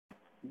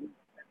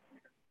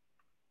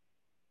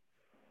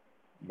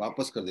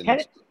वापस कर देना है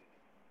चाहिए,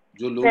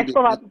 जो लोग स्ट्रेस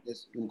को देते हैं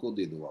stress, उनको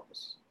दे दो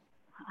वापस।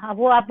 हाँ,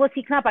 वो आपको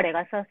सीखना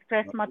पड़ेगा सर,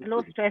 स्ट्रेस हाँ, मत लो,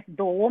 उनको दे स्ट्रेस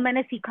दो, वो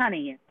मैंने सीखा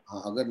नहीं है। दो।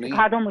 हाँ अगर नहीं,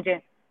 सिखा दो मुझे।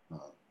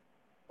 हाँ।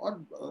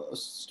 और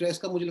स्ट्रेस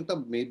का मुझे लगता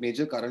है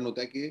मेजर कारण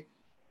होता है कि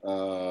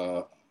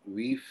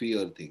we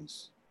fear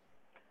things.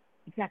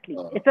 Exactly,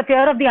 it's a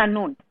fear of the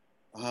unknown.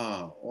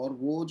 हाँ, और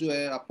वो जो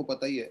है आपको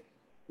पता ही है,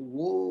 तो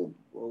वो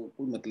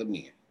कोई मतलब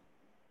नहीं है,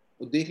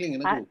 वो देख लेंगे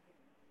ना जो।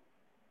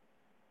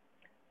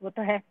 वो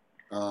तो है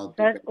हाँ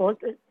तो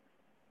सर।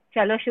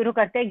 चलो शुरू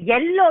करते हैं।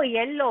 येलो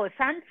येलो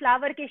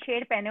सनफ्लावर के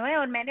शेड पहने हुए हैं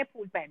और मैंने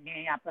फूल पहने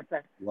हैं यहाँ पर सर।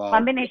 वाह, पूरा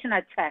कॉम्बिनेशन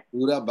अच्छा है।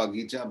 पूरा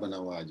बगीचा बना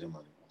हुआ है आज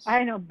हमारे पास।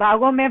 आई नो,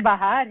 बागों में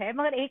बहार है।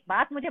 मगर एक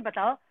बात मुझे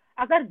बताओ,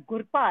 अगर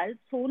गुरपाल,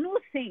 सोनू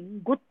सिंह,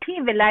 गुत्थी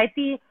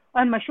विलायती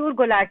और मशहूर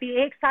गुलाटी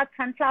एक साथ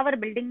सनफ्लावर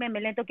बिल्डिंग में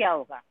मिले तो क्या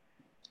होगा?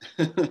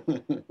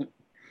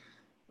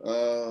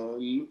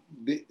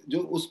 जो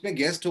उसमें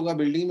गेस्ट होगा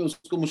बिल्डिंग में,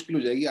 उसको मुश्किल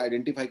हो जाएगी,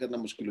 आइडेंटिफाई करना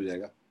मुश्किल हो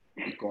जाएगा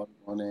कि कौन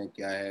कौन है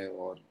क्या है।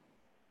 और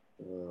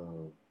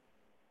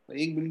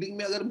एक बिल्डिंग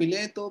में अगर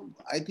मिले तो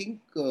आई थिंक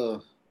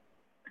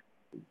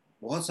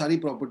बहुत सारी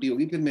प्रॉपर्टी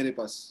होगी फिर मेरे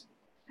पास,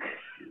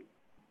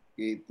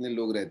 कि इतने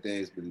लोग रहते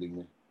हैं इस बिल्डिंग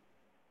में।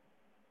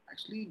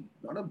 Actually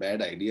not a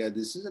bad idea,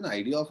 this is an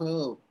idea of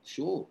a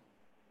show.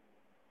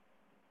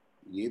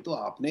 ये तो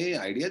आपने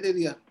आइडिया दे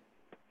दिया।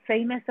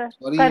 सही में सर,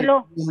 सॉरी, कर लो।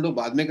 हम लोग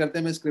बाद में करते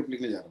हैं, मैं स्क्रिप्ट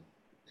लिखने जा रहा हूँ।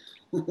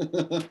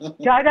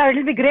 ज्यादा, it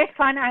will be great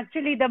fun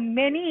actually, the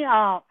many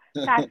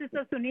facets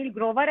of Sunil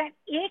Grover. And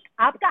एक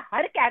आपका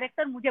हर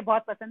कैरेक्टर मुझे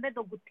बहुत पसंद है,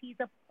 तो Gutthi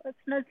is a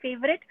personal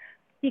favourite.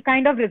 He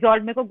kind of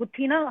resolve मेरे को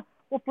गुत्थी ना,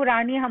 वो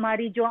पुरानी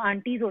हमारी जो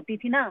आंटीज होती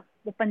थी ना,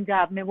 वो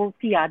पंजाब में, वो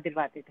उसकी याद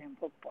दिलवाते थे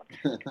हमको बहुत।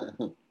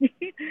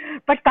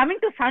 But coming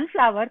to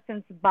sunflower,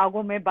 since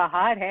बागों में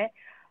बहार है,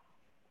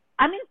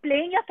 I mean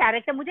playing your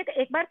character, मुझे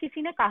तो एक बार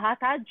किसी ने कहा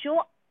था,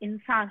 जो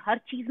इंसान हर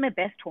चीज में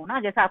बेस्ट हो ना,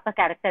 जैसा आपका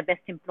character,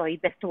 best employ,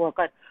 best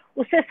worker,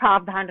 उससे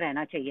सावधान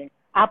रहना चाहिए।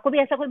 आपको भी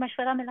ऐसा कोई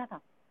मशवरा मिला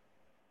था?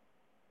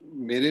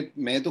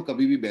 मैं तो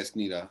कभी भी बेस्ट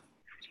नहीं रहा,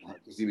 हाँ,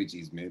 किसी भी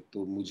चीज में।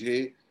 तो मुझे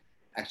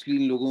एक्चुअली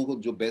इन लोगों को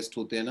जो बेस्ट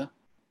होते हैं ना,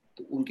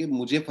 तो उनके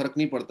मुझे फर्क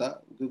नहीं पड़ता,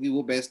 क्योंकि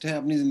वो बेस्ट है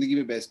अपनी जिंदगी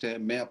में, बेस्ट है,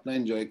 मैं अपना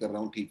एंजॉय कर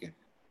रहा हूँ, ठीक है।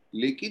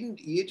 लेकिन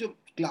ये जो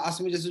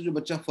क्लास में जैसे जो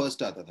बच्चा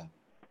फर्स्ट आता था,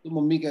 तो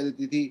मम्मी कह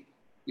देती थी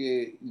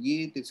कि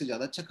ये तेरे से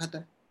ज्यादा अच्छा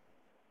खाता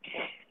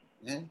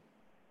है,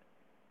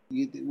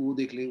 वो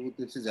देख ले, वो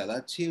तेरे से ज्यादा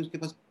अच्छी है, उसके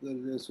पास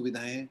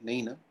सुविधाएं हैं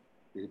नहीं ना,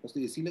 तेरे पास तो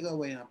एसी लगा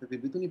हुआ है यहाँ पे,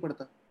 फिर भी तो नहीं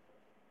पड़ता।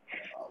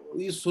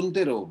 ये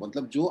सुनते रहो,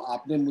 मतलब जो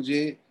आपने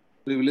मुझे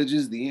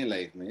प्रिविलेजेस दिए हैं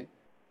लाइफ में,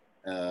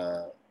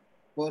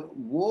 पर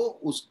वो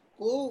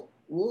उसको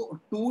वो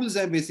टूल्स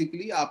हैं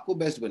बेसिकली आपको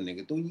बेस्ट बनने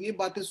के। तो ये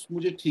बातें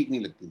मुझे ठीक नहीं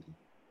लगती थी,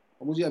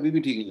 और मुझे अभी भी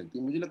ठीक नहीं लगती।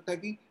 मुझे लगता है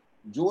कि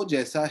जो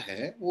जैसा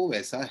है वो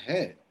वैसा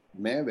है,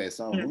 मैं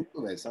वैसा हूँ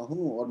तो वैसा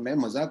हूँ, और मैं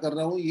मजा कर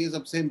रहा हूँ, ये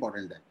सबसे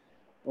इम्पोर्टेंट है।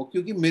 और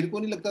क्योंकि मेरे को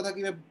नहीं लगता था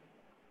कि मैं,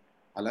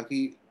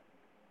 हालांकि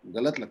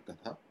गलत लगता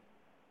था,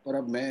 पर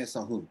अब मैं ऐसा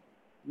हूँ,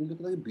 मुझे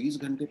लगता है कि 20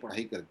 घंटे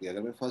पढ़ाई करके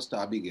अगर मैं फर्स्ट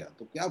आ भी गया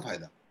तो क्या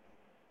फायदा।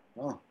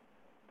 हाँ,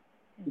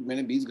 कि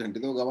मैंने 20 घंटे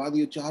तो गवा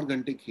दिए, 4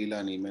 घंटे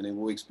खेला नहीं मैंने,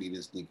 वो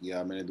एक्सपीरियंस नहीं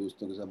किया मैंने,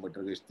 दोस्तों के साथ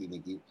मटर गश्ती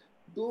नहीं की।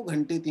 2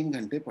 घंटे 3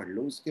 घंटे पढ़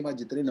लो, उसके बाद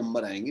जितने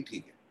नंबर आएंगे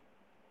ठीक है।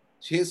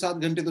 6-7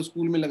 घंटे तो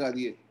स्कूल में लगा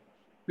दिए,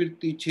 फिर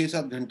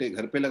 6-7 घंटे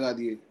घर पे लगा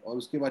दिए, और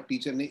उसके बाद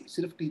टीचर ने,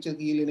 सिर्फ टीचर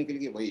की ये लेने के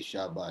लिए वही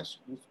शाबाश,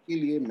 उसके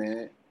लिए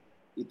मैं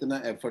इतना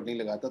एफर्ट नहीं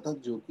लगाता था,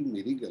 जो कि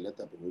मेरी गलत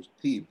अप्रोच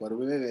थी। पर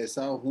मैं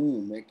वैसा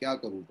हूँ, मैं क्या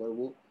करूँ। पर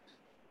वो,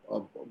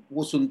 अब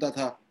वो सुनता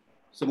था,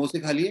 समोसे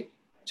खा लिए,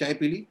 चाय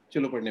पी ली,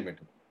 चलो पढ़ने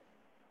बैठो।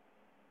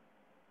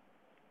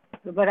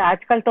 पर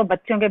आजकल तो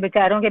बच्चों के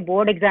बेचारों के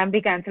बोर्ड एग्जाम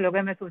भी कैंसिल हो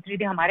गए। मैं सोच रही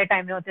थी हमारे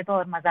टाइम में होते तो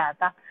और मजा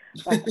आता।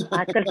 बट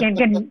आजकल के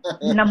इनके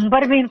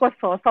नंबर भी इनको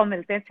 100-100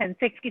 मिलते हैं,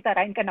 सेंसेक्स की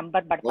तरह इनका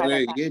नंबर बढ़ता अरे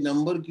रहता है। ये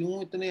नंबर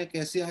क्यों इतने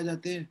कैसे आ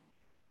जाते हैं।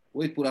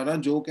 वो एक पुराना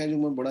जोक है जो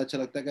मुझे बड़ा अच्छा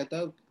लगता है, कहता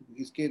है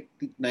इसके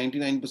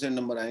 99%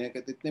 नंबर आए हैं,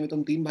 कहते इतने में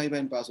तुम 3 भाई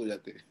बहन पास हो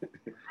जाते हैं।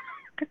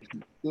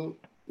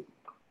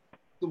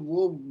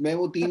 तो मैं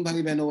वो 3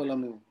 भाई बहनों वाला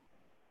में हूँ,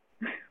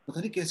 पता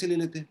नहीं कैसे ले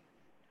लेते हैं।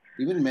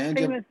 इवन मैं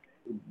सही जब में।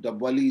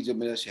 डबवाली, जब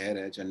मेरा शहर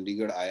है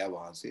चंडीगढ़, आया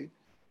वहां से,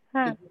 तो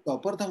हाँ।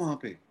 टॉपर था वहां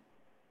पे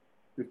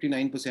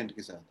 59%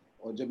 के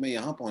साथ। और जब मैं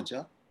यहाँ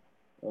पहुंचा,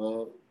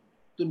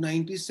 तो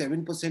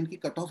 97% की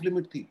कट ऑफ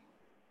लिमिट थी।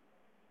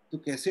 तो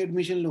कैसे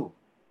एडमिशन लो,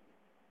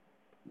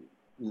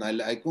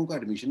 नालायकों का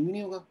एडमिशन भी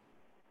नहीं होगा,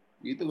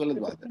 ये तो गलत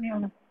बिल्कुल बात है। नहीं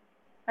होना।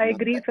 आई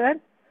एग्री नालायक, सर।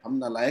 हम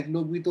नालायक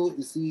लोग भी तो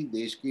इसी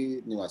देश के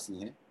निवासी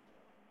हैं।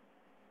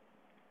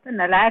 तो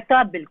नालायक तो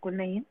आप बिल्कुल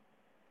नहीं है।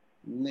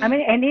 I नहीं,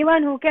 mean,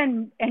 anyone who can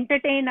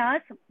entertain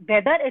us,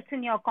 whether it's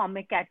in your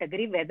comic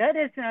category, whether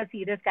it's in a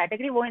serious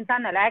category, वो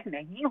इंसान नालायक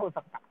नहीं हो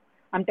सकता।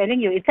 I'm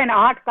telling you, it's an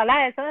art, कला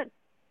है सर।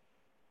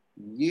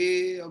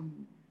 ये अब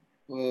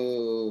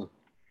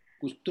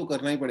कुछ तो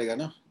करना ही पड़ेगा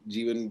ना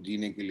जीवन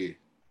जीने के लिए,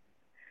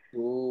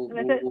 तो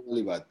वैसे वो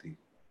वाली बात थी।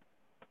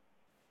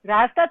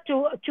 रास्ता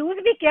चूज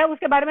भी किया,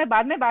 उसके बारे में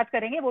बाद में बात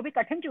करेंगे, वो भी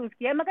कठिन चूज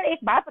किया। मगर एक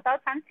बात बताओ,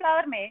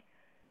 सनफ्लावर में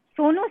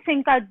सोनू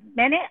सिंह का,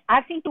 मैंने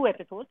I seen 2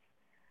 episode,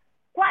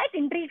 quite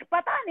intrigued.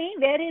 पता नहीं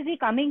where is he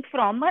coming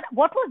from? But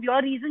what was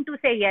your reason to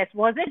say yes?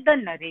 Was it the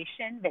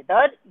narration?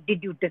 Whether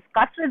did you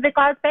discuss with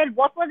Vikas Pell?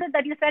 What was it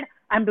that you said,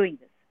 I'm doing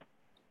this?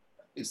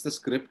 It's the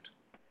script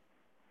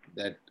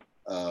that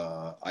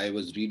I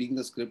was reading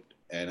the script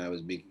and I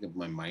was making up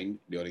my mind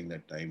during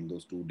that time,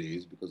 those 2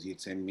 days, because he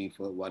had sent me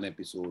for one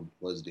episode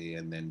first day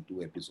and then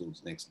 2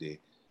 episodes next day.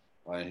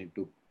 And it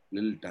took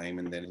little time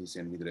and then he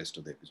sent me the rest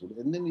of the episode.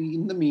 And then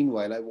in the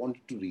meanwhile, I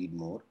wanted to read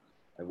more.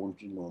 I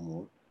wanted to know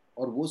more.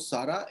 और वो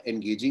सारा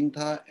engaging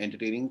था,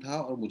 entertaining था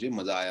और मुझे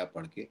मज़ा आया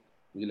पढ़ के.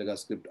 मुझे लगा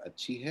स्क्रिप्ट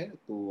अच्छी है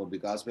तो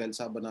विकास बहल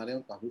साहब बना रहे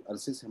हैं और काफ़ी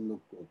अरसे से हम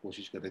लोग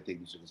कोशिश कर रहे थे एक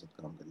दूसरे के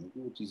साथ काम करने की,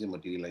 वो चीज़ें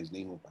मटेरियलाइज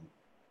नहीं हो पाई.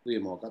 तो ये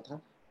मौका था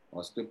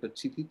और स्क्रिप्ट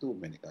अच्छी थी तो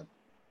मैंने कहा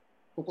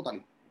को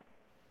ताली.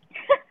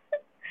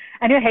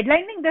 And you're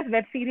headlining this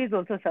web series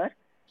also, sir.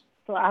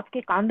 तो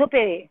आपके कांधों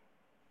पे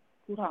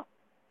पूरा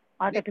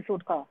 8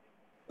 एपिसोड का.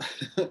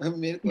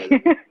 मेरे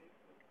को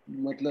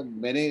मतलब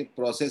मैंने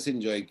प्रोसेस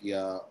एंजॉय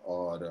किया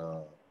और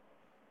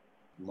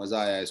मज़ा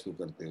आया इसको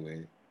करते हुए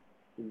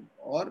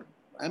और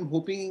आई एम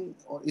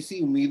होपिंग और इसी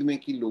उम्मीद में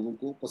कि लोगों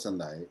को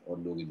पसंद आए और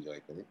लोग एंजॉय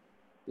करें.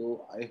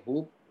 तो आई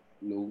होप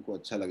लोगों को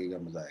अच्छा लगेगा,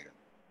 मज़ा आएगा.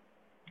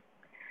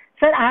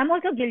 Sir I am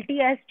also guilty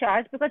as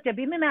charge because जब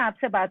भी मैं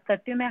आपसे बात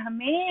करती हूँ मैं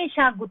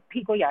हमेशा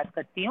गुत्थी को याद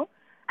करती हूँ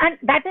and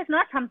that is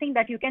not something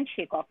that you can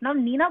shake of. Now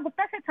Neena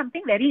Gupta said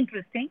something very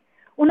interesting.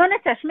 उन्होंने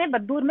चश्मे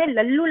बद्दूर में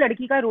लल्लू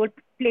लड़की का रोल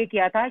प्ले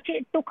किया था. She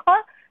took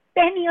her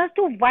 10 years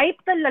to wipe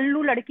the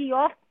Lallu लड़की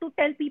off to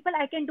tell people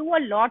I can do a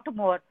lot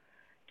more.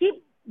 कि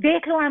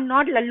देख लो आई एम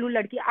नॉट लल्लू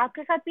लड़की.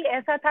 आपके साथ भी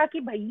ऐसा था कि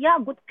भैया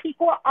गुत्थी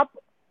को अब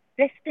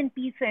रेस्ट इन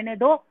पीस रहने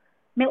दो,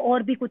 मैं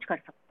और भी कुछ कर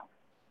सकता हूँ?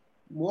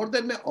 मोर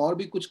देन मैं और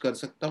भी कुछ कर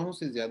सकता हूँ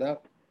से ज़्यादा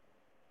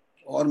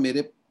और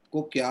मेरे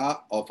को क्या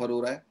ऑफर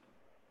हो रहा है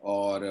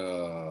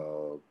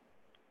और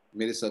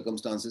मेरे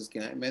सर्कमस्टांसेस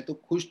क्या हैं. मैं तो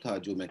खुश था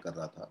जो मैं कर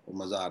रहा था और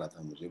मज़ा आ रहा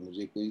था मुझे.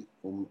 मुझे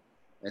कोई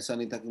ऐसा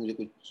नहीं था कि मुझे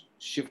कुछ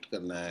शिफ्ट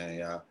करना है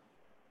या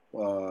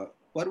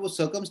पर वो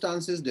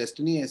सर्कमस्टांसेस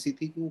डेस्टिनी ऐसी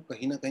थी कि वो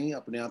कहीं ना कहीं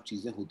अपने आप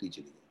चीज़ें होती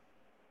चली गई.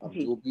 अब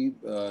जो कि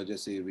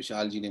जैसे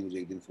विशाल जी ने मुझे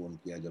एक दिन फ़ोन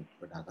किया जब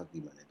पटाखा की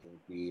मैंने तो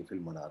कि ये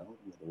फिल्म बना रहा हूँ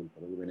मैं रोल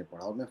करोगे. मैंने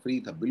पढ़ा और मैं फ्री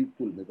था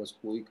बिल्कुल, मेरे पास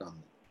कोई काम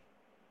नहीं.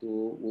 तो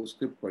वो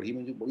स्क्रिप्ट पढ़ी,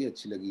 मुझे बड़ी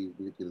अच्छी लगी,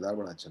 मुझे किरदार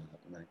बड़ा अच्छा लगा.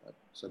 तो मैंने कहा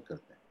सर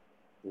करते हैं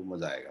तो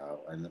मज़ा आएगा.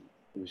 एंड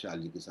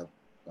विशाल जी के साथ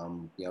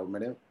काम किया और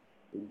मैंने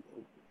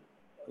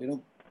यू नो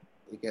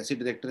एक ऐसे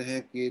डायरेक्टर है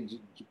कि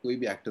कोई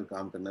भी एक्टर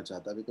काम करना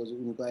चाहता है बिकॉज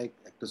उनका एक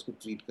एक्टर्स को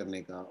ट्रीट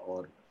करने का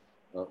और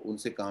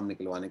उनसे काम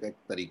निकलवाने का एक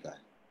तरीका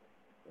है.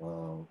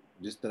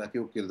 जिस तरह के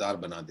वो किरदार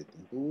बना देते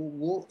हैं तो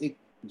वो एक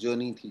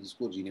जर्नी थी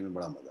जिसको जीने में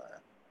बड़ा मज़ा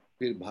आया.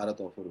 फिर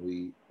भारत ऑफर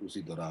हुई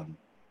उसी दौरान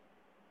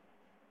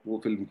वो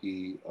फिल्म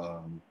की.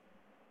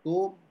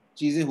 तो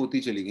चीज़ें होती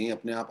चली गई,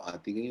 अपने आप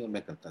आती गई और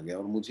मैं करता गया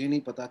और मुझे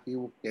नहीं पता कि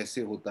वो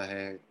कैसे होता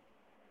है.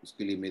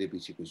 उसके लिए मेरे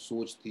पीछे कोई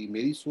सोच थी.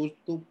 मेरी सोच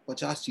तो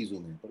 50 चीज़ों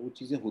में, पर वो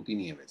चीज़ें होती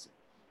नहीं है वैसे.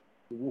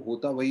 तो वो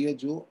होता वही है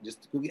जो जिस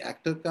क्योंकि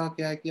एक्टर का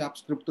क्या है कि आप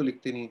स्क्रिप्ट तो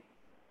लिखते नहीं.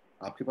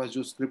 आपके पास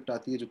जो स्क्रिप्ट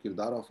आती है, जो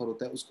किरदार ऑफर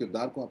होता है, उस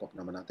किरदार को आप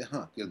अपना बनाते हैं.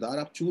 हाँ, किरदार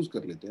आप चूज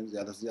कर लेते हैं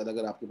ज़्यादा से ज़्यादा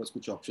अगर आपके पास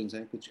कुछ ऑप्शंस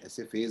हैं, कुछ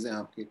ऐसे फेज हैं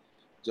आपके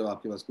जब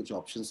आपके पास कुछ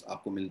ऑप्शंस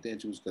आपको मिलते हैं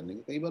चूज करने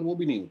के. कई बार वो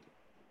भी नहीं होते.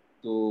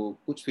 तो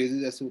कुछ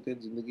फेजेस ऐसे होते हैं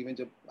ज़िंदगी में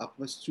जब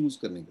आपके पास चूज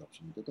करने का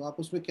ऑप्शन होता है तो आप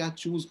उसमें क्या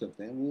चूज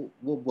करते हैं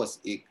वो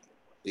बस एक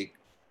एक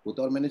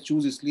होता है. और मैंने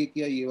चूज इसलिए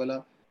किया ये वाला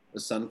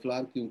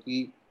सनफ्लावर क्योंकि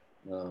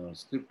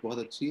स्क्रिप्ट बहुत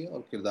अच्छी है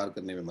और किरदार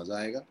करने में मज़ा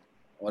आएगा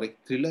और एक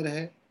थ्रिलर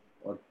है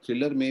और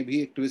थ्रिलर में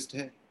भी एक ट्विस्ट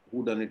है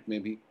हू डन इट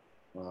में भी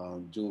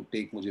जो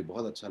टेक मुझे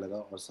बहुत अच्छा लगा.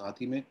 और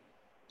साथ ही में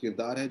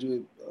किरदार है जो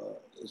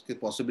उसके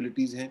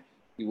पॉसिबिलिटीज़ हैं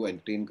कि वो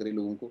एंटरटेन करे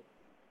लोगों को.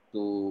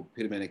 तो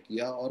फिर मैंने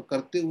किया और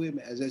करते हुए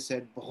एज आई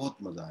सेड बहुत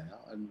मज़ा आया.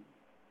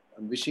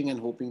 I'm wishing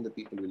and hoping the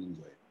people will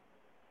enjoy it.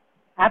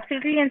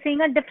 Absolutely, and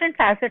seeing a different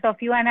facet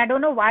of you, and I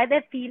don't know why they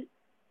feel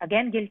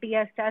again guilty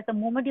as charged. The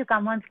moment you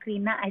come on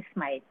screen, ना I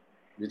smile.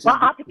 Which वो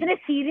is आप इतने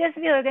serious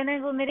भी हो गए ना,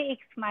 वो मेरे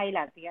एक स्माइल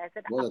आती है.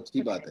 बहुत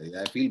अच्छी बात है.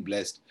 आई फील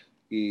ब्लेस्ड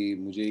कि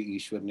मुझे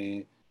ईश्वर ने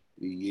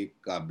ये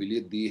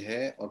काबिलियत दी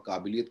है और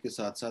काबिलियत के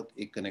साथ साथ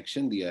एक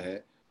कनेक्शन दिया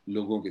है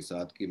लोगों के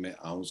साथ कि मैं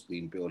आऊँ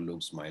स्क्रीन पे और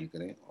लोग स्माइल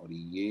करें और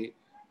ये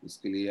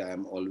इसके लिए I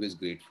am always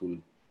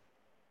grateful.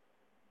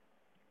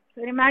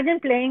 So imagine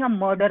playing a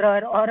murderer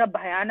or a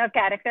भयानक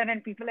character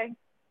and people like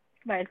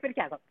smile. फिर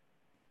क्या करो?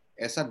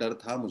 ऐसा डर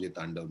था मुझे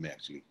तांडव में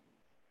एक्चुअली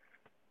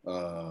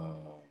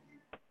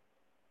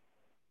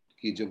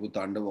कि जब वो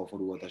तांडव ऑफर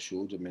हुआ था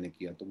शो जब मैंने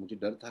किया तो मुझे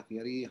डर था कि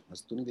यार ये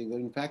हंस तो नहीं देगा.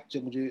 इनफैक्ट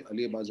जब मुझे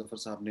अली अब्बास जफर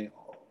साहब ने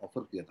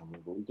ऑफर किया था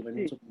वो रोल तो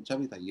मैंने उनसे पूछा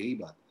भी था यही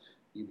बात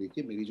कि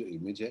देखिए मेरी जो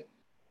इमेज है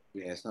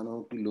कि ऐसा ना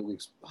हो कि लोग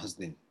हंस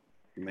दें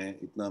कि मैं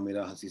इतना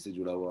मेरा हंसी से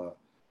जुड़ा हुआ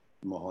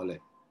माहौल है.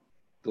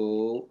 तो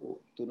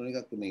उन्होंने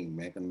कहा कि नहीं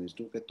मैं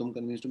कन्विंस्ड हूँ. कि तुम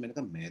कन्विंस्ड हो? मैंने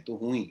कहा मैं तो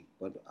हूँ ही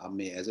पर अब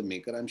मैं as a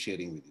maker I am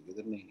sharing with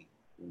you. नहीं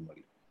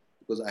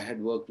because I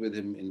had worked with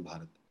him in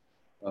Bharat.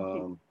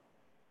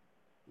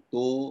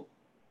 तो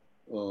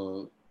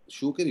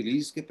शो के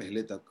रिलीज के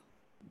पहले तक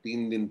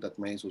 3 दिन तक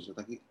मैं ये सोच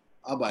रहा था कि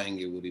अब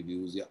आएंगे वो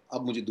रिव्यूज या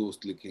अब मुझे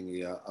दोस्त लिखेंगे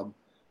या अब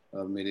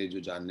मेरे जो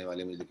जानने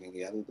वाले मुझे लिखेंगे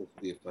यार वो तो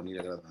ये फनी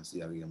लग रहा था,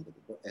 हंसी आ गई हमको,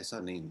 तो ऐसा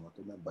नहीं हुआ,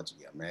 तो मैं बच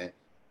गया। मैं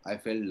I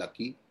felt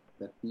lucky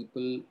that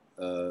people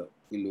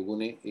कि लोगों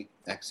ने एक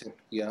एक्सेप्ट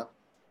किया,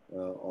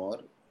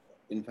 और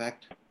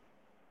इनफैक्ट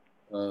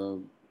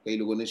कई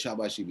लोगों ने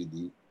शाबाशी भी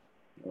दी,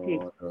 जी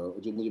और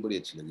जो मुझे बड़ी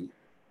अच्छी लगी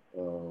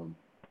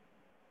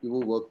कि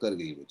वो वर्क कर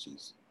गई वो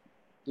चीज़।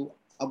 तो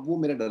अब वो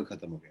मेरा डर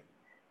खत्म हो गया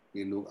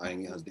कि लोग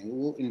आएंगे हंस देंगे।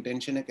 वो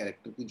इंटेंशन है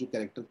कैरेक्टर की, जो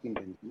कैरेक्टर की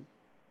इंटेंशन है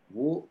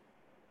वो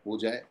हो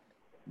जाए,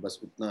 बस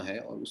उतना है,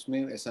 और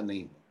उसमें ऐसा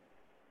नहीं है।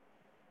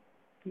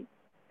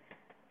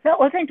 So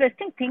also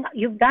interesting thing,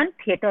 you've done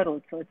theater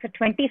also. It's a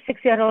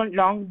 26-year-old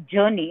long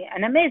journey,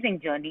 an amazing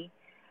journey.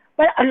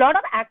 But a lot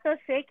of actors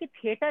say कि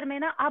थिएटर में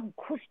ना आप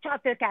घुस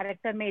जाते हो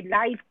कैरेक्टर में,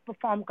 लाइव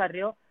परफॉर्म कर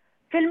रहे हो.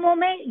 फिल्मों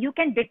में you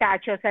can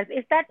detach yourself.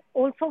 Is that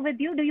also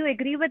with you? Do you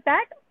agree with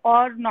that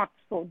or not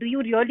so? Do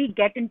you really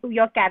get into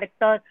your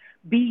character,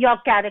 be your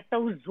character,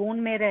 उस जोन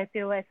में रहते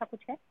हो, ऐसा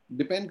कुछ है?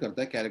 डिपेंड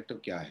करता है कैरेक्टर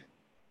क्या है।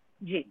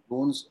 जी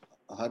टोन्स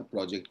हर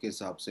प्रोजेक्ट के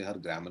हिसाब से, हर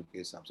ग्रामर के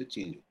हिसाब से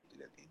चेंज होती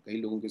रहती है।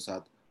 कई लोगों के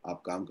साथ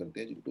आप काम करते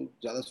हैं जिनको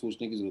ज़्यादा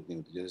सोचने की जरूरत नहीं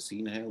होती, जैसे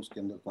सीन है उसके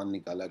अंदर फन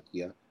निकाला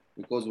किया,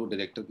 बिकॉज वो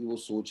डायरेक्टर की वो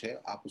सोच है,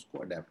 आप उसको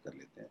अडेप्ट कर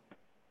लेते हैं,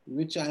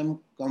 विच आई एम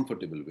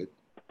कंफर्टेबल विद।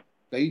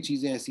 कई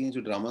चीज़ें ऐसी हैं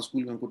जो ड्रामा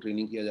स्कूल में हमको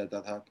ट्रेनिंग किया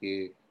जाता था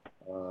कि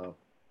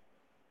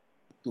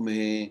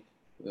तुम्हें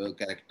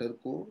कैरेक्टर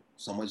को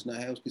समझना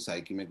है, उसकी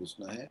साइकी में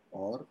घुसना है,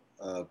 और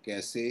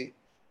कैसे,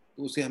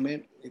 तो उसे हमें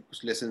एक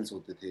कुछ लेसन्स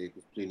होते थे,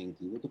 कुछ ट्रेनिंग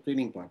थी, वो तो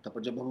ट्रेनिंग पार्ट था।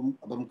 पर जब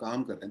अब हम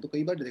काम कर रहे हैं तो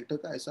कई बार डायरेक्टर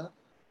का ऐसा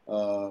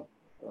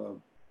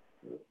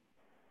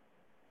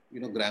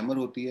ग्रामर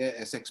होती है,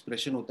 ऐसा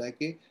एक्सप्रेशन होता है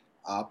कि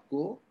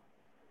आपको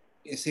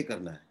ऐसे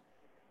करना है,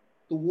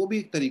 तो वो भी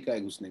एक तरीका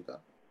है घुसने का।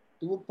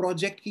 तो वो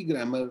प्रोजेक्ट की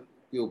ग्रामर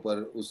के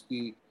ऊपर, उसकी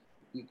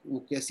कि वो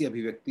कैसी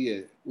अभिव्यक्ति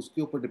है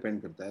उसके ऊपर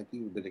डिपेंड करता है कि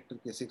डायरेक्टर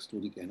कैसे एक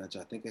स्टोरी कहना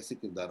चाहते हैं, कैसे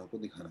किरदारों को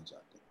दिखाना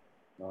चाहते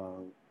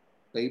हैं।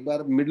 कई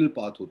बार मिडिल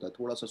पाथ होता है,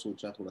 थोड़ा सा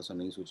सोचा, थोड़ा सा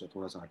नहीं सोचा,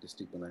 थोड़ा सा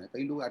आर्टिस्टिक बनाया।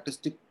 कई लोग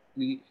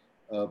आर्टिस्टिकली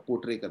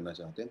पोर्ट्रे करना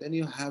चाहते हैं, then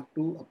you have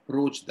to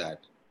approach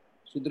that.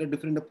 So there are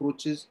different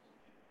approaches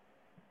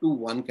to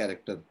one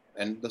character,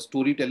 and the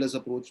story tellers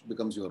approach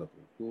becomes your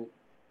approach. तो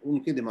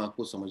उनके दिमाग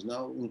को समझना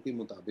और उनके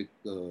मुताबिक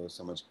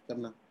समझ के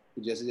करना,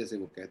 तो जैसे जैसे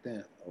वो कहते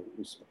हैं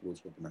उस अप्रोच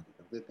को अपना के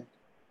कर देते हैं।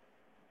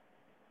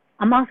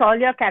 amongst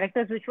all your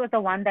characters, which was the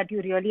one that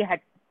you really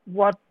had,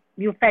 what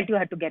you felt you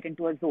had to get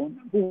into a zone,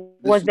 who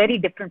was this very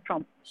different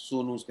from?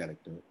 सोनू's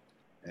character,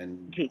 and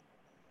जी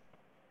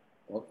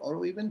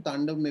और even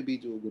तांडव में भी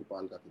जो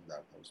गुरपाल का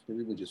किरदार था, उस पर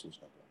भी मुझे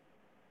सोचना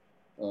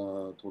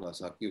पड़ा थोड़ा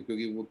सा,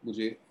 क्योंकि वो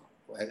मुझे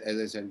एज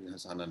ए सेड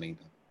हंसाना नहीं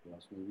था, तो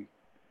उसमें भी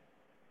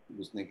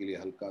घुसने के लिए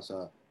हल्का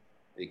सा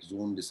एक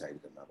जोन डिसाइड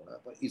करना पड़ा।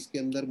 पर इसके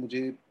अंदर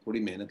मुझे थोड़ी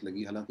मेहनत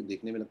लगी, हालांकि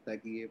देखने में लगता है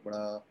कि ये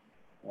बड़ा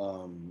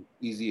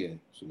इजी है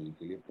सुनील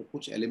के लिए, तो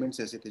कुछ एलिमेंट्स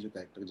ऐसे थे जो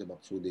कैरेक्टर जब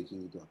आप शो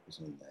देखेंगे तो आपको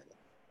समझ में आएगा,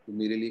 तो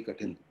मेरे लिए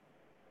कठिन था।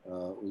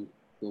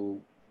 तो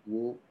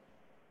वो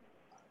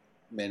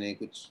मैंने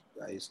कुछ,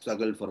 I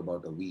struggled for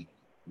about a week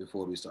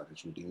before we started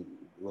shooting.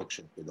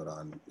 Workshop के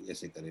दौरान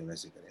ऐसे करें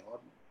वैसे करें,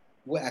 और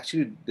वो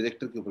एक्चुअली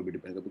डायरेक्टर के ऊपर भी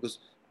डिपेंड करता, बिकॉज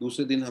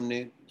दूसरे दिन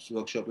हमने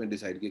वर्कशॉप में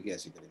डिसाइड किया कि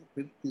ऐसे करेंगे,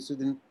 फिर तीसरे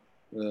दिन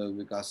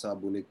विकास साहब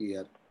बोले कि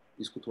यार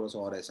इसको थोड़ा सा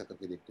और ऐसा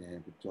करके देखते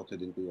हैं, फिर चौथे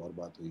दिन कोई और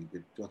बात हुई,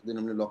 फिर चौथे दिन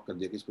हमने लॉक कर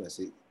दिया कि इसको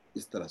ऐसे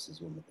इस तरह से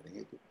जोन में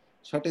करेंगे, तो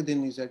छठे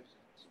दिन ही सेट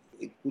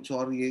कुछ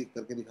और ये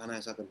करके दिखाना,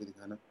 ऐसा करके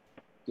दिखाना,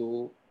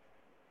 तो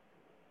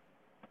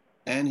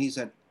and he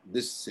said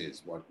this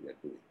is what we are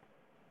doing.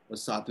 और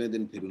सातवें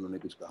दिन फिर उन्होंने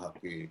कुछ कहा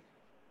कि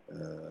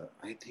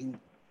I think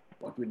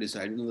what we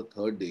decided on the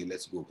third day,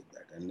 let's go with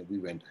that, and we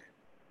went ahead.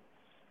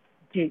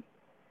 Ji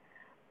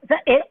so,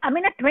 I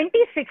mean a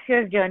 26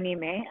 years journey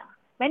में,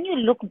 when you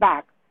look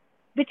back,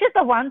 which is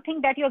the one thing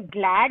that you're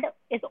glad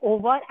is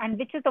over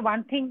and which is the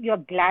one thing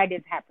you're glad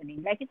is happening,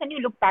 like when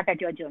you look back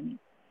at your journey?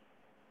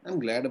 I'm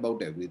glad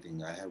about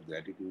everything. I have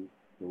gratitude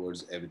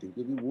towards everything,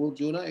 क्योंकि वो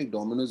जो ना एक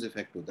Domino's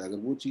effect होता है,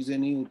 अगर वो चीज़ें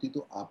नहीं होती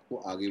तो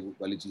आपको आगे वो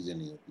वाली चीज़ें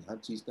नहीं होती। हर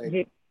चीज़ का एक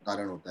जी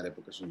कारण होता है,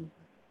 रेपोटेशन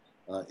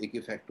होता है, एक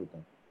इफेक्ट होता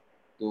है।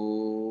 तो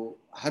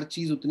हर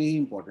चीज़ उतनी ही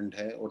इम्पोर्टेंट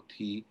है और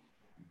थी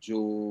जो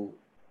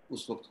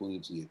उस वक्त होनी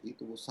चाहिए थी,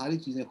 तो वो सारी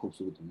चीज़ें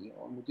खूबसूरत हुई हैं,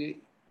 और मुझे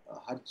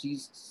हर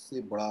चीज़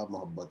से बड़ा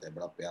मोहब्बत है,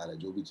 बड़ा प्यार है,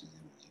 जो भी चीज़ें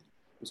हुई हैं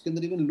उसके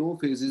अंदर। इवन लो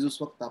फेजेस,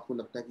 उस वक्त आपको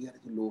लगता है कि यार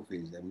ये लो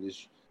फेज है, मुझे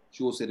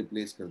शो से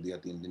रिप्लेस कर दिया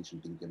 3 दिन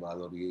शूटिंग के बाद,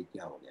 और ये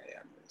क्या हो गया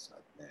यार मेरे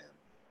साथ, मैं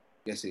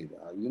कैसे,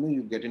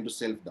 you get into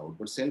self doubt,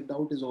 but self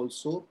doubt is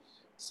also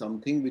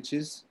something which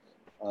is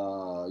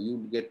you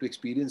get to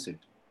experience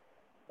it,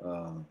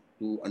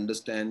 to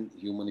understand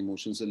human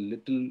emotions a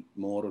little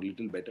more or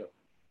little better.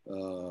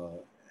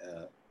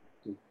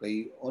 तो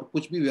कई और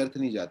कुछ भी व्यर्थ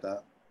नहीं जाता।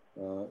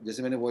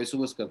 जैसे मैंने वॉइस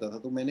ओवर्स करता था,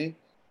 तो मैंने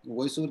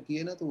वॉइस ओवर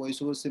किए ना, तो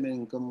वॉइस ओवर से मैं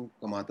इनकम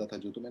कमाता था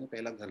जो, तो मैंने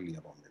पहला घर लिया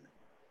बॉम्बे में।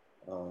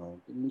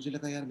 तो मुझे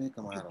लगा यार मैं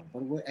कमा रहा हूँ,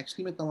 पर वो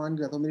एक्चुअली मैं कमा नहीं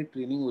रहा था। मेरी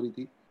ट्रेनिंग हो रही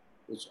थी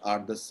कुछ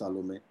 8-10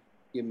 सालों में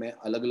कि मैं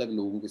अलग अलग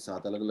लोगों के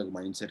साथ, अलग अलग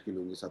माइंडसेट के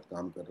लोगों के साथ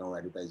काम कर रहा हूँ।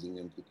 एडवर्टाइजिंग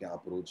में उनकी क्या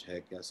अप्रोच है,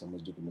 क्या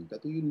समझने को मिलता है,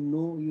 तो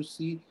you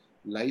see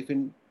life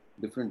in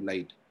different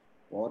light.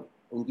 और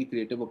उनकी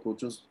क्रिएटिव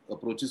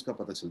अप्रोचेस का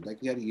पता चलता है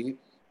कि यार ये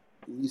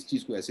इस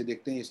चीज़ को ऐसे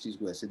देखते हैं, इस चीज़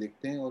को ऐसे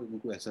देखते हैं और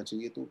उनको ऐसा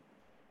चाहिए, तो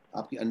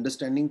आपकी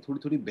अंडरस्टैंडिंग थोड़ी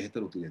थोड़ी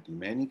बेहतर होती रहती है।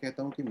 मैं नहीं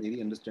कहता हूँ कि मेरी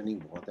अंडरस्टैंडिंग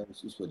बहुत है,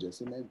 उस वजह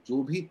से मैं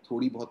जो भी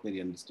थोड़ी बहुत मेरी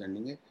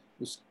अंडरस्टैंडिंग है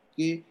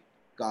उसके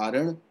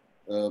कारण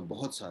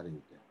बहुत सारे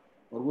होते हैं,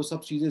 और वो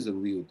सब चीज़ें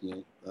ज़रूरी होती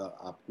हैं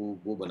आपको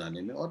वो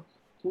बनाने में, और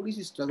थोड़ी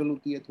सी स्ट्रगल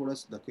होती है, थोड़ा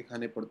सा धक्के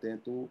खाने पड़ते हैं,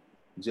 तो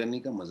जर्नी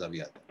का मज़ा भी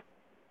आता है,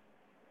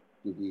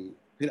 क्योंकि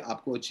फिर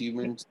आपको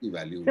अचीवमेंट्स की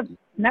वैल्यू So,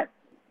 होती है।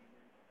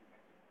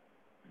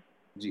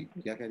 जी,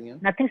 क्या कह रही हैं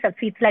आप? nothing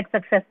succeeds like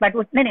success, but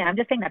no, I'm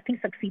just saying nothing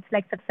succeeds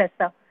like success,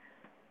 sir.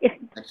 If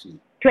Actually,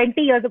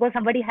 20 years ago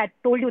somebody had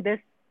told you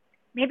this,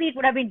 maybe it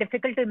would have been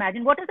difficult to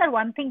imagine. What is the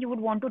one thing you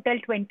would want to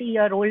tell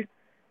 20-year-old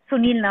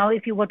Sunil now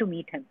if you were to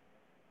meet him?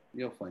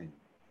 you're fine.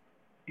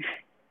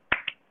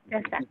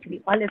 Yes,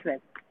 actually, all is well.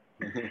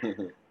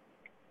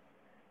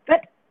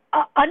 But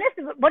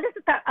honest, what is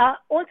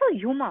also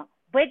humor?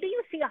 Where do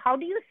you see? How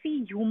do you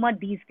see humor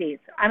these days?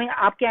 I mean,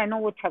 आपके I know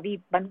वो छवि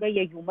बन गई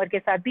है humor के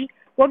साथ भी.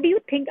 What do you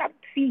think आप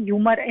see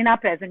humor in our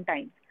present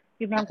times?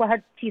 क्योंकि हमको हर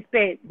चीज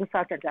पे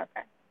गुस्सा चढ़ जाता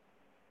है.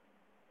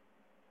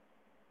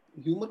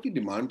 ह्यूमर की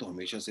डिमांड तो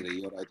हमेशा से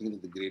रही है, और I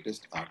think the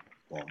greatest art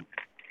form,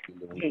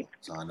 लोगों को जी.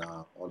 हंसाना,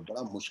 और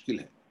बड़ा मुश्किल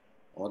है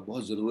और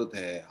बहुत ज़रूरत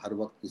है हर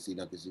वक्त किसी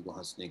ना किसी को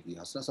हंसने की।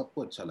 हंसना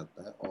सबको अच्छा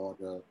लगता है,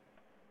 और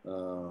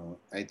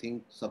आई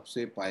थिंक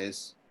सबसे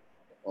पायस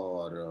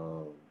और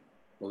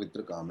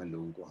पवित्र काम है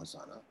लोगों को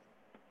हंसाना।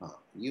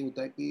 हाँ, ये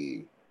होता है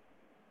कि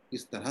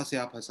किस तरह से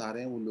आप हंसा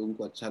रहे हैं वो लोगों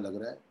को अच्छा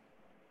लग रहा है,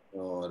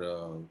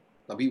 और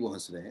तभी वो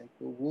हंस रहे हैं,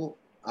 तो वो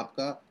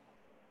आपका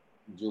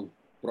जो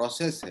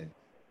प्रोसेस है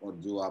और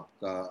जो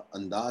आपका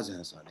अंदाज है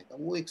हंसाने का,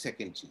 वो एक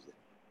सेकंड चीज़ है।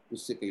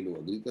 उससे कई लोग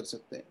अग्री कर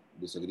सकते हैं,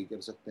 डिसअग्री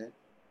कर सकते हैं।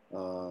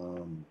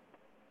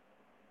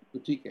 तो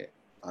ठीक है,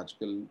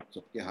 आजकल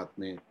सबके हाथ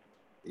में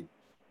एक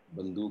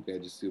बंदूक है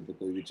जिसके ऊपर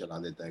कोई भी चला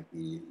देता है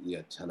कि ये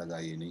अच्छा लगा,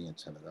 ये नहीं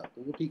अच्छा लगा,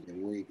 तो वो ठीक है,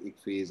 वो एक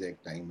फेज है, एक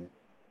टाइम है,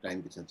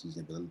 टाइम के साथ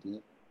चीज़ें बदलती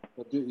हैं।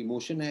 और जो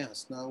इमोशन है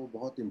हंसना, वो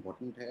बहुत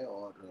इम्पोर्टेंट है,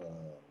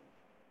 और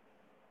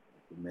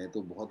मैं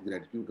तो बहुत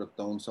ग्रेटिट्यूड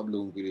रखता हूँ उन सब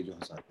लोगों के लिए जो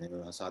हंसाते हैं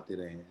और हंसाते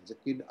रहे हैं। As a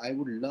kid I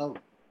would love,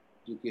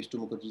 जो केशव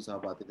मुखर्जी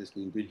साहब आते थे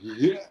स्क्रीन पे,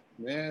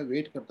 मैं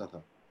वेट करता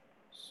था।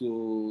 सो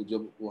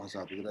जब वो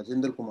हंसाते थे,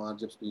 राजेंद्र कुमार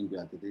जब स्क्रीन पे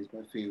आते थे, इज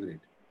माई फेवरेट।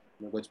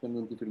 मैं बचपन में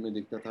उनकी फिल्में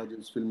देखता था, जो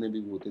उस फिल्म में भी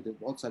वो होते थे,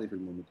 बहुत सारी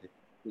फिल्मों में थे,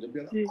 तो जब भी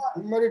जी.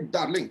 आता मेरे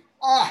डार्लिंग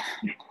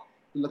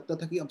तो लगता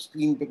था कि अब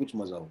स्क्रीन पे कुछ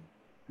मजा हो।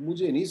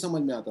 मुझे नहीं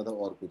समझ में आता था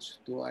और कुछ,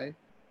 तो आए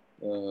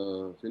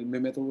फिल्म में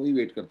मैं तो वही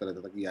वेट करता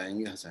रहता था कि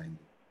आएंगे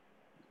हंसाएंगे।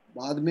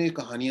 बाद में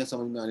कहानियां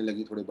समझ में आने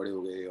लगी, थोड़े बड़े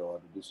हो गए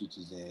और दूसरी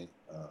चीज़ें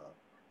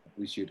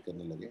अप्रिशिएट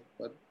करने लगे,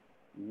 पर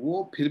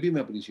वो फिर भी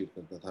मैं अप्रिशिएट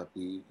करता था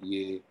कि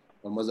ये,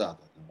 और मज़ा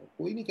आता था।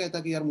 कोई नहीं कहता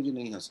कि यार मुझे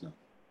नहीं हंसना,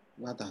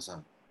 मैं तो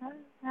हंसा।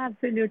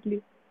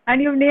 Absolutely.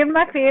 And you've named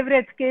my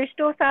favorites.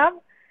 Kesto Saab,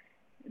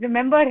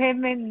 remember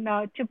him in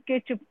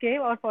Chupke Chupke,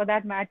 or for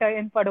that matter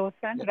in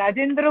Padosan.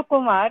 Rajendra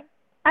Kumar.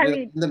 I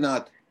mean, Rajendra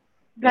Nath,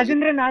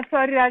 Rajendra Nath,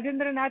 sorry,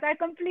 Rajendra Nath. I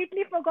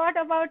completely forgot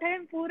about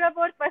him. Purab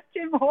aur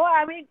Paschim ho.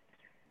 I mean,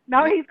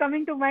 now he's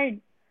coming to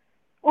mind.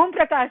 Om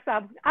Prakash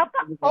Saab.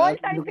 आपका all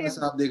time favorite.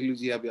 आप देख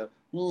लीजिए आप यार,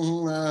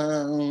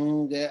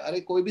 अरे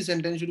कोई भी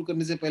sentence शुरू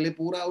करने से पहले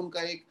पूरा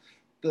उनका एक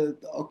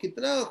और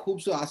कितना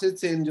खूबसूरत आसिफ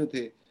सेन जो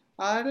थे,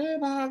 अरे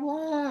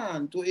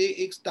भगवान, तो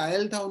एक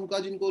स्टाइल था उनका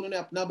जिनको उन्होंने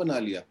अपना बना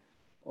लिया,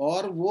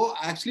 और वो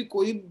एक्चुअली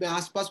कोई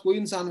आसपास कोई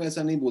इंसान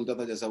वैसा नहीं बोलता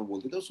था जैसा वो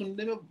बोलते थे, तो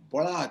सुनने में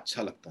बड़ा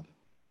अच्छा लगता था।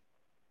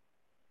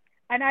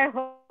 And I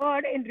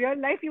heard in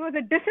real life he was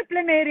a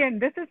disciplinarian.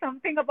 This is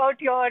something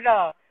about your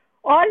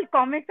all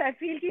comics. I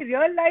feel कि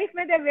real life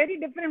में they're very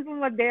different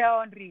from what they are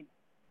on reel.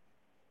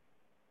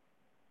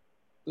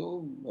 तो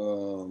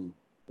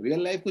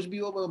रियल लाइफ कुछ भी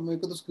हो, मेरे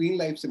को तो screen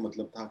life से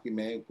मतलब था कि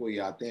मैं कोई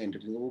आते हैं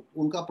एंटरटेन, वो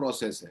उनका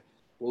प्रोसेस है,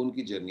 वो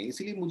उनकी जर्नी है।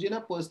 इसीलिए मुझे ना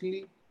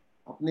पर्सनली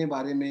अपने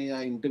बारे में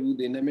या इंटरव्यू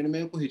देने में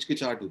मेरे को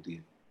हिचकिचाहट होती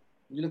है।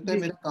 मुझे लगता है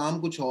जी. मेरा काम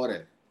कुछ और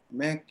है,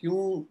 मैं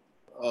क्यों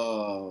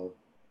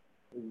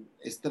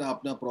इस तरह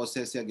अपना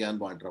प्रोसेस या ज्ञान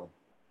बांट रहा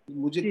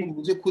हूँ। जी.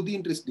 मुझे खुद ही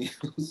इंटरेस्ट नहीं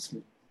है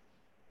उसमें,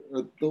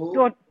 तो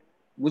तो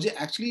मुझे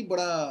एक्चुअली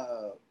बड़ा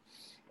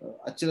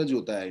अचरज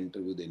होता है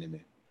इंटरव्यू देने में।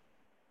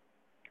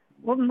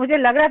 वो मुझे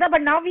लग रहा था,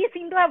 but now we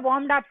seem to have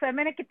warmed up, sir.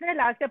 मैंने कितने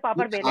लास्ट के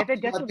पापड़ बेले थे आपकी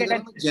just बात to नहीं get कर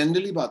an. रहा, मैं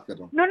जनरली बात कर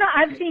रहा हूँ। No, no,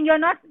 I've seen you're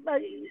not.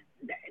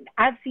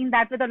 I've seen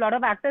that with a lot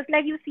of actors.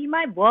 Like you see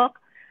my work.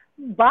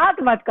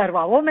 बात मत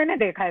करवा, वो मैंने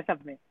देखा है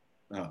सब में.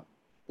 हाँ,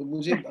 तो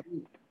मुझे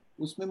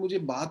उसमें मुझे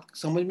बात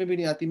समझ में भी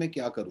नहीं आती, मैं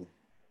क्या करूं,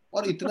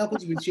 और इतना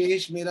कुछ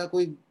विशेष मेरा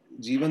कोई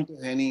जीवन तो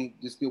है नहीं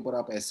जिसके ऊपर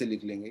आप ऐसे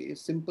लिख लेंगे। ये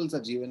सिंपल सा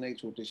जीवन है, एक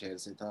छोटे शहर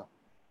से था,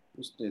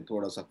 उसने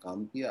थोड़ा सा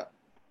काम किया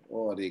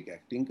और एक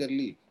एक्टिंग कर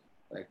ली,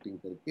 एक्टिंग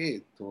करके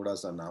थोड़ा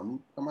सा नाम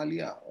कमा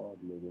लिया और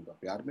लोगों का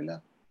प्यार मिला,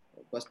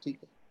 और बस ठीक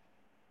है,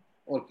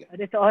 और क्या।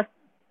 अरे तो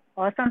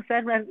औसम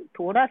सर,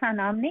 थोड़ा सा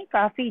नाम नहीं,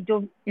 काफी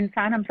जो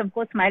इंसान हम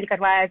सबको स्माइल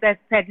करवाया, एज आई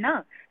सेड ना,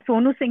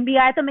 सोनू सिंह भी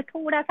आया तो मैं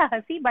थोड़ा सा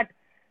हंसी, but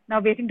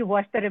now waiting to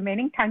watch the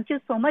remaining. Thank you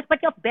so much.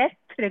 But your best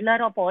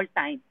thriller of all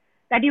time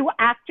that you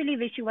actually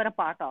wish you were a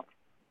part of.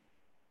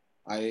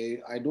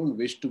 I don't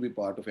wish to be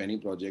part of any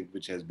project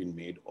which has been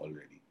made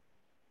already.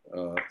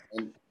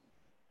 And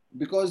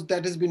because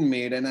that has been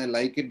made and I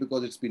like it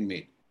because it's been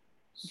made.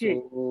 Ji.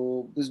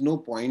 So there's no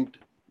point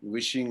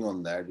wishing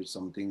on that with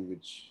something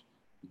which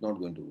is not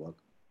going to work.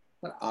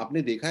 पर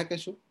आपने देखा है क्या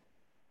show?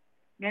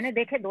 मैंने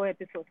देखे 2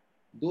 episode.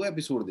 2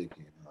 episode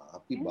देखे हैं. हाँ,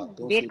 आपकी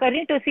बातों से.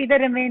 Waiting to see the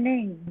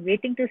remaining.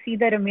 Waiting to see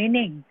the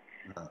remaining.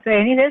 हाँ. So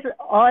anyways,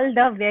 all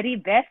the very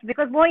best.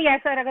 Because वही है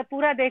सर, अगर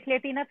पूरा देख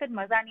लेती ना फिर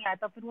मजा नहीं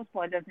आता, फिर वो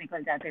spoilers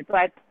निकल जाते. So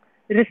I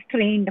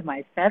restrained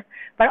myself.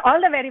 But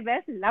all the very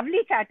best.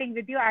 Lovely chatting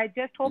with you. I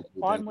just hope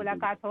और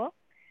मुलाकात हो.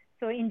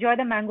 So enjoy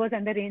the mangoes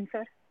and the rain,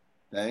 sir.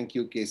 Thank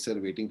you,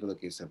 Kesar. Waiting for the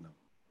Kesar now.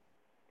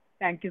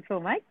 Thank you so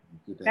much.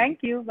 Thank you.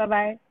 Thank you. Bye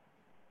bye.